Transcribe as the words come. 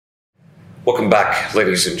Welcome back,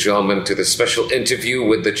 ladies and gentlemen, to this special interview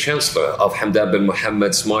with the Chancellor of Hamdan bin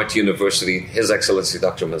Mohammed Smart University, His Excellency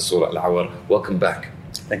Dr. Mansour Al-Awar. Welcome back.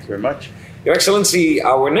 Thank you very much. Your Excellency,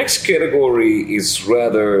 our next category is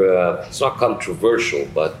rather, it's not controversial,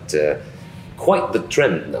 but quite the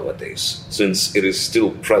trend nowadays, since it is still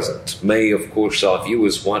present. May, of course, our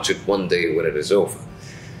viewers watch it one day when it is over.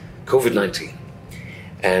 COVID-19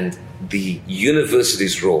 and the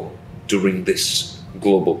university's role during this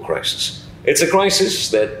global crisis. It's a crisis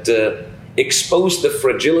that exposed the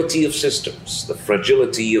fragility of systems, the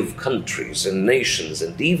fragility of countries and nations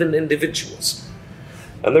and even individuals.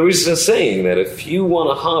 And there is a saying that if you want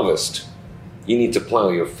to harvest, you need to plow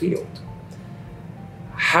your field.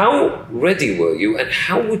 How ready were you, and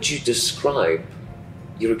how would you describe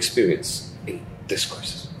your experience in this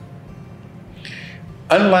crisis?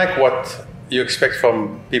 Unlike what you expect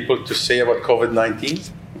from people to say about COVID-19,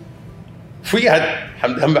 we at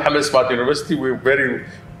Hamdan bin Mohammed Smart University, we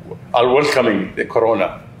are welcoming the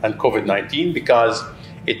Corona and COVID-19 because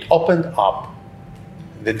it opened up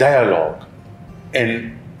the dialogue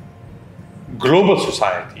in global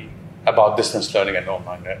society about distance learning and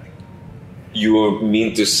online learning. You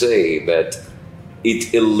mean to say that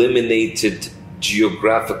it eliminated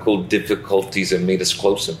geographical difficulties and made us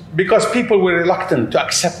closer? Because people were reluctant to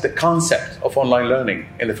accept the concept of online learning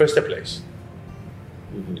in the first place.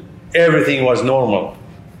 Mm-hmm. Everything was normal.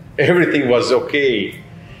 Everything was okay.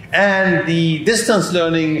 And the distance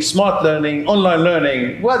learning, smart learning, online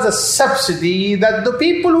learning was a subsidy that the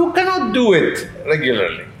people who cannot do it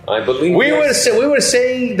regularly. I believe we were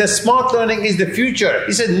saying the smart learning is the future.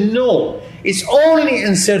 He said, no, it's only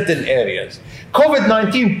in certain areas.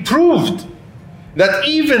 COVID-19 proved that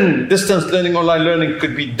even distance learning, online learning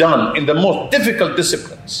could be done in the most difficult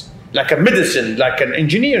disciplines, like a medicine, like an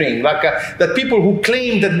engineering, that people who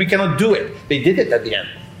claim that we cannot do it, they did it at the end.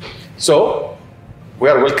 So we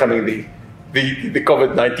are welcoming the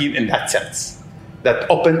COVID-19 in that sense, that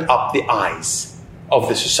opened up the eyes of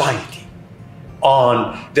the society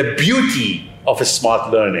on the beauty of a smart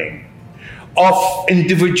learning, of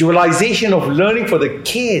individualization of learning for the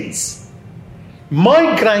kids.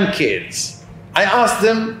 My grandkids, I asked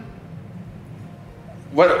them,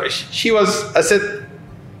 I said,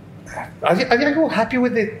 are you happy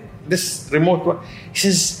with this remote work? He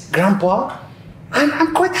says, Grandpa,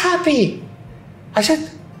 I'm quite happy. I said,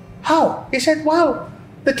 how? He said, well,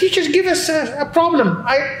 the teachers give us a problem.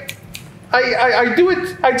 I do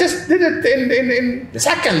it. I just did it in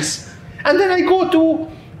seconds. And then I go to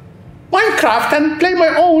Minecraft and play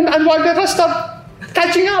my own, and while the rest are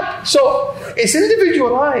catching up. So it's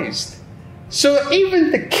individualized. So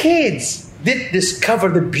even the kids did discover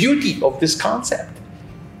the beauty of this concept.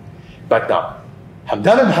 But now,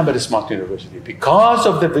 Hamdan bin Mohammed Smart University, because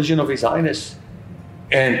of the vision of His Highness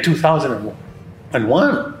in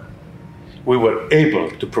 2001, we were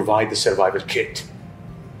able to provide the survival kit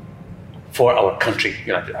for our country,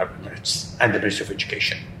 United Arab Emirates, and the Ministry of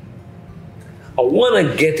Education. I want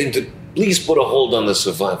to get into, please put a hold on the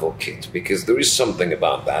survival kit, because there is something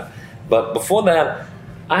about that. But before that,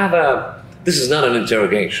 this is not an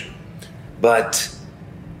interrogation, but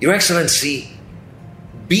Your Excellency,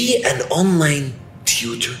 be an online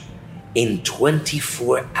tutor in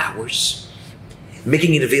 24 hours,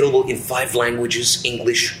 making it available in 5 languages,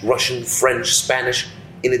 English, Russian, French, Spanish,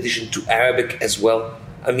 in addition to Arabic as well.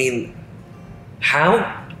 I mean,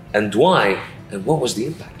 how and why, and what was the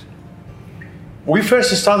impact? We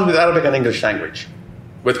first started with Arabic and English language,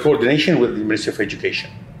 with coordination with the Ministry of Education,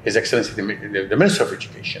 His Excellency the Minister of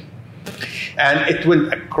Education. And it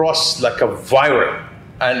went across like a viral.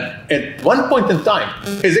 And at one point in time,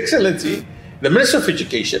 His Excellency, the Minister of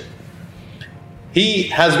Education, he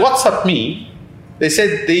has WhatsApped me. They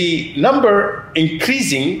said the number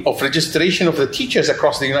increasing of registration of the teachers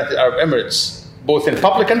across the United Arab Emirates, both in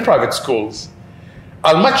public and private schools,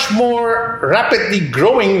 are much more rapidly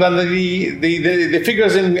growing than the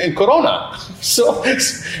figures in Corona. So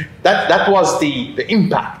that was the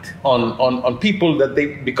impact on people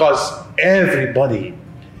because everybody,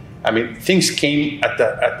 I mean, things came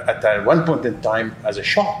at one point in time as a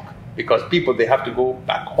shock, because people, they have to go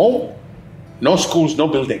back home. No schools, no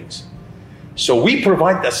buildings. So we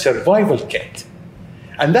provide a survival kit.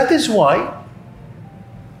 And that is why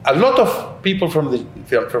a lot of people from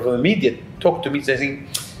the media talk to me saying,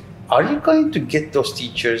 are you going to get those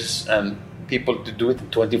teachers and people to do it in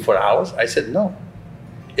 24 hours? I said, no.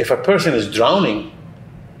 If a person is drowning,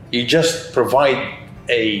 you just provide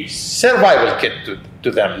a survival kit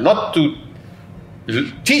to them, not to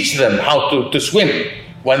teach them how to swim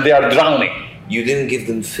when they are drowning. You didn't give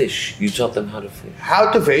them fish. You taught them how to fish. How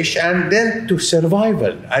to fish, and then to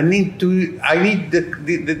survival. I need the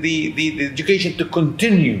education to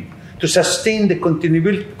continue, to sustain the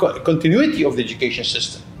continuity of the education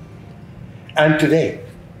system. And today,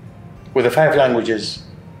 with the 5 languages,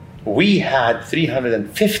 we had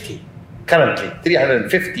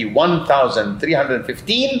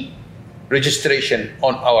 1,315 registration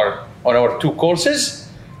on our 2 courses,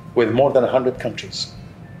 with more than 100 countries.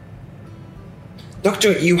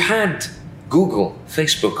 Doctor, you had Google,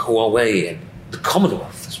 Facebook, Huawei, and the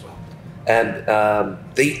Commonwealth as well. And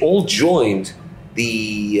they all joined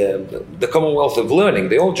the Commonwealth of Learning.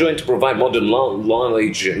 They all joined to provide modern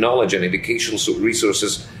knowledge and educational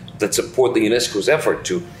resources that support the UNESCO's effort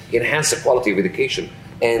to enhance the quality of education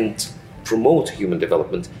and promote human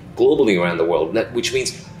development globally around the world, which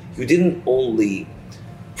means you didn't only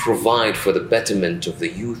provide for the betterment of the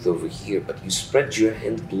youth over here, but you spread your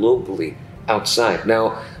hand globally outside.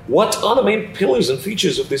 Now, what are the main pillars and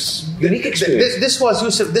features of this unique experience? This was,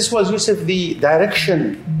 Yusuf, the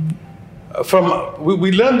direction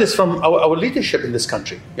we learned this from our leadership in this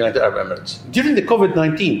country, United Arab Emirates. During the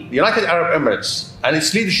COVID-19, the United Arab Emirates and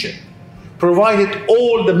its leadership provided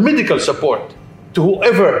all the medical support to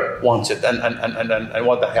whoever wants it and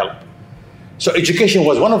want the help. So education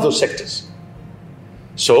was one of those sectors.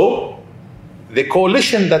 So the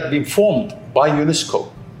coalition that been formed by UNESCO,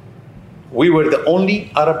 we were the only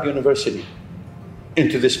Arab university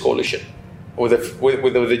into this coalition with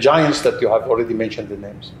the giants that you have already mentioned the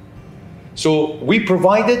names. So we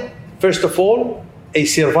provided, first of all, a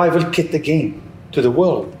survival kit again to the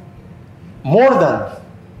world. More than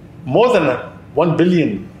 1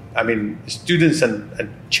 billion, students and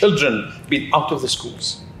children being out of the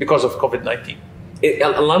schools because of COVID-19.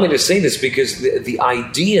 Allow me to say this because the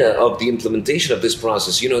idea of the implementation of this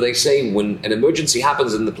process, they say when an emergency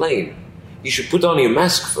happens in the plane, you should put on your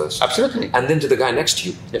mask first. Absolutely. And then to the guy next to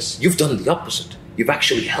you. Yes. You've done the opposite. You've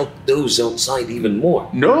actually helped those outside even more.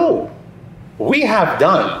 No. We have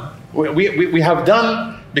done,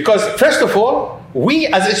 because first of all, we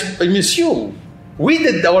as a museum, we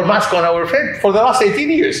did our mask on our head for the last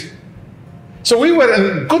 18 years. So we were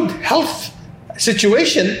in good health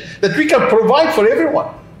situation that we can provide for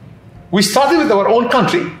everyone. We started with our own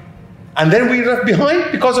country, and then we left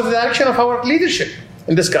behind because of the action of our leadership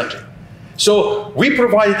in this country. So we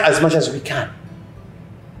provide as much as we can.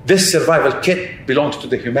 This survival kit belongs to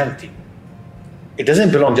the humanity. It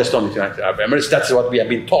doesn't belong just only to the United Arab Emirates. That's what we have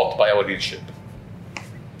been taught by our leadership.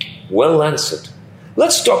 Well answered.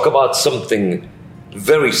 Let's talk about something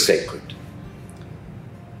very sacred.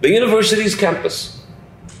 The university's campus.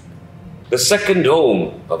 The second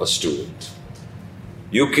home of a student.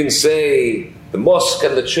 You can say the mosque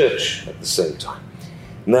and the church at the same time.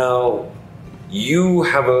 Now, you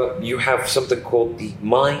have something called the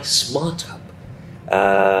My Smart Hub,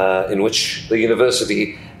 in which the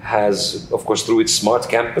university has, of course, through its smart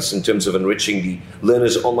campus, in terms of enriching the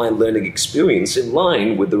learner's online learning experience in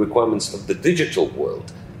line with the requirements of the digital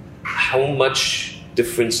world. How much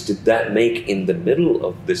difference did that make in the middle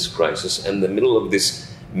of this crisis and the middle of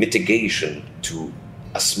this mitigation to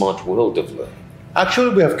a smart world of learning?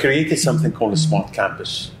 Actually, we have created something called a smart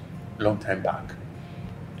campus a long time back.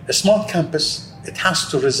 A smart campus, it has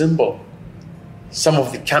to resemble some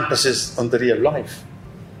of the campuses on the real life.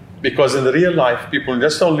 Because in the real life, people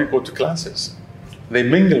just only go to classes. They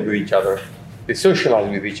mingle with each other. They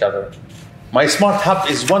socialize with each other. My Smart Hub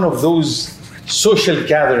is one of those social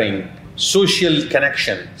gathering, social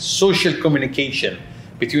connection, social communication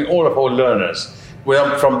between all of our learners,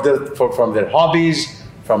 from their hobbies,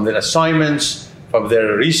 from their assignments, from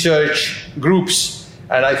their research groups.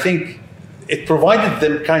 And I think it provided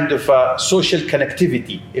them kind of a social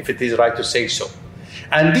connectivity, if it is right to say so.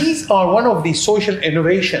 And these are one of the social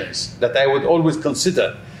innovations that I would always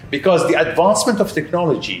consider, because the advancement of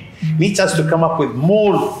technology needs us to come up with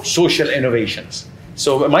more social innovations.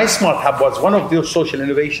 So My Smart Hub was one of those social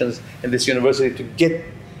innovations in this university to get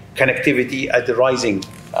connectivity at the rising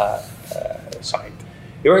side.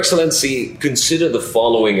 Your Excellency, consider the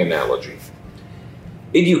following analogy.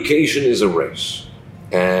 Education is a race,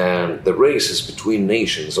 and the race is between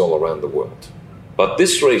nations all around the world. But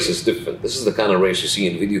this race is different. This is the kind of race you see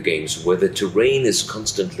in video games where the terrain is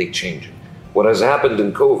constantly changing. What has happened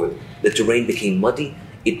in COVID, the terrain became muddy,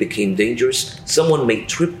 it became dangerous. Someone may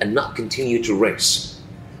trip and not continue to race.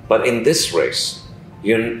 But in this race,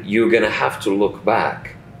 you're going to have to look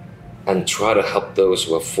back and try to help those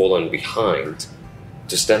who have fallen behind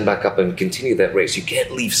to stand back up and continue that race. You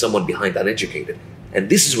can't leave someone behind uneducated. And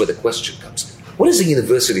this is where the question comes. What is the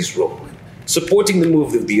university's role in supporting the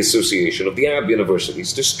move of the Association of the Arab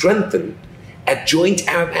Universities to strengthen a joint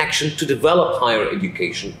Arab action to develop higher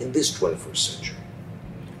education in this 21st century?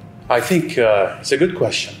 I think it's a good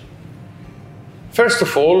question. First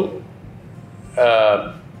of all,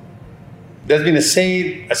 there's been a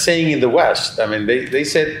saying in the West. I mean, they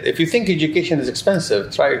said, if you think education is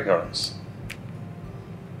expensive, try ignorance.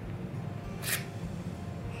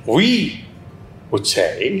 We would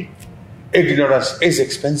say ignorance is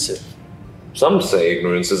expensive. Some say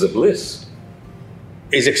ignorance is a bliss.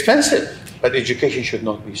 Is expensive, but education should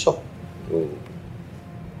not be so.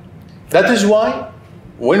 That is why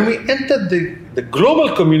when we entered the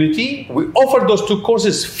global community, we offered those two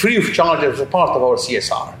courses free of charge as a part of our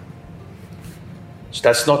CSR. So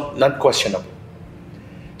that's not questionable.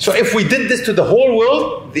 So if we did this to the whole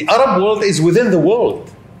world, the Arab world is within the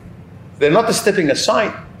world. They're not stepping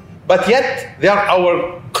aside, but yet they are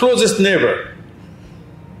our closest neighbor,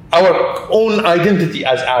 our own identity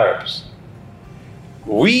as Arabs.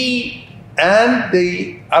 We and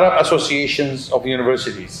the Arab Associations of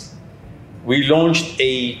Universities, we launched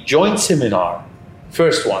a joint seminar,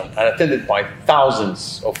 first one, and attended by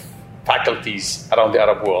thousands of faculties around the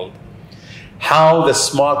Arab world. How the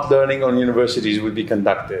smart learning on universities will be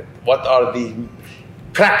conducted. What are the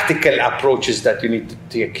practical approaches that you need to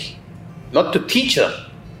take? Not to teach them,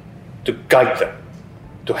 to guide them,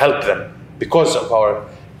 to help them, because of our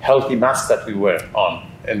healthy mask that we were on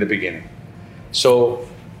in the beginning. So,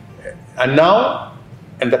 and now,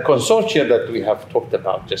 and the consortia that we have talked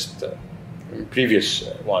about just in previous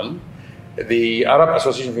one, the Arab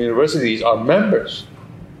Association of Universities are members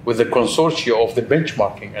with the consortia of the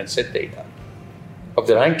benchmarking and set data, of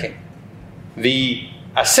the ranking. The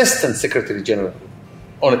Assistant Secretary General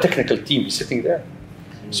on a technical team is sitting there.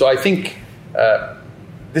 So I think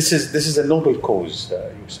this is a noble cause,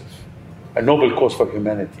 Yusuf, a noble cause for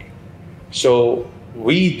humanity. So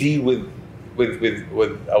we deal with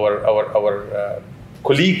our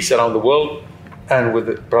colleagues around the world and with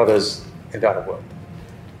the brothers in the Arab world.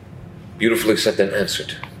 Beautifully said and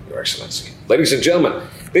answered, Your Excellency. Ladies and gentlemen,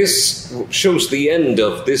 this shows the end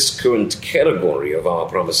of this current category of our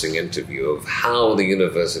promising interview of how the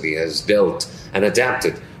university has dealt and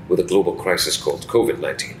adapted with a global crisis called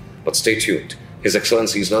COVID-19. But stay tuned. His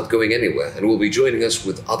Excellency is not going anywhere and will be joining us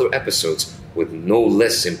with other episodes with no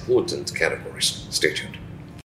less important categories. Stay tuned.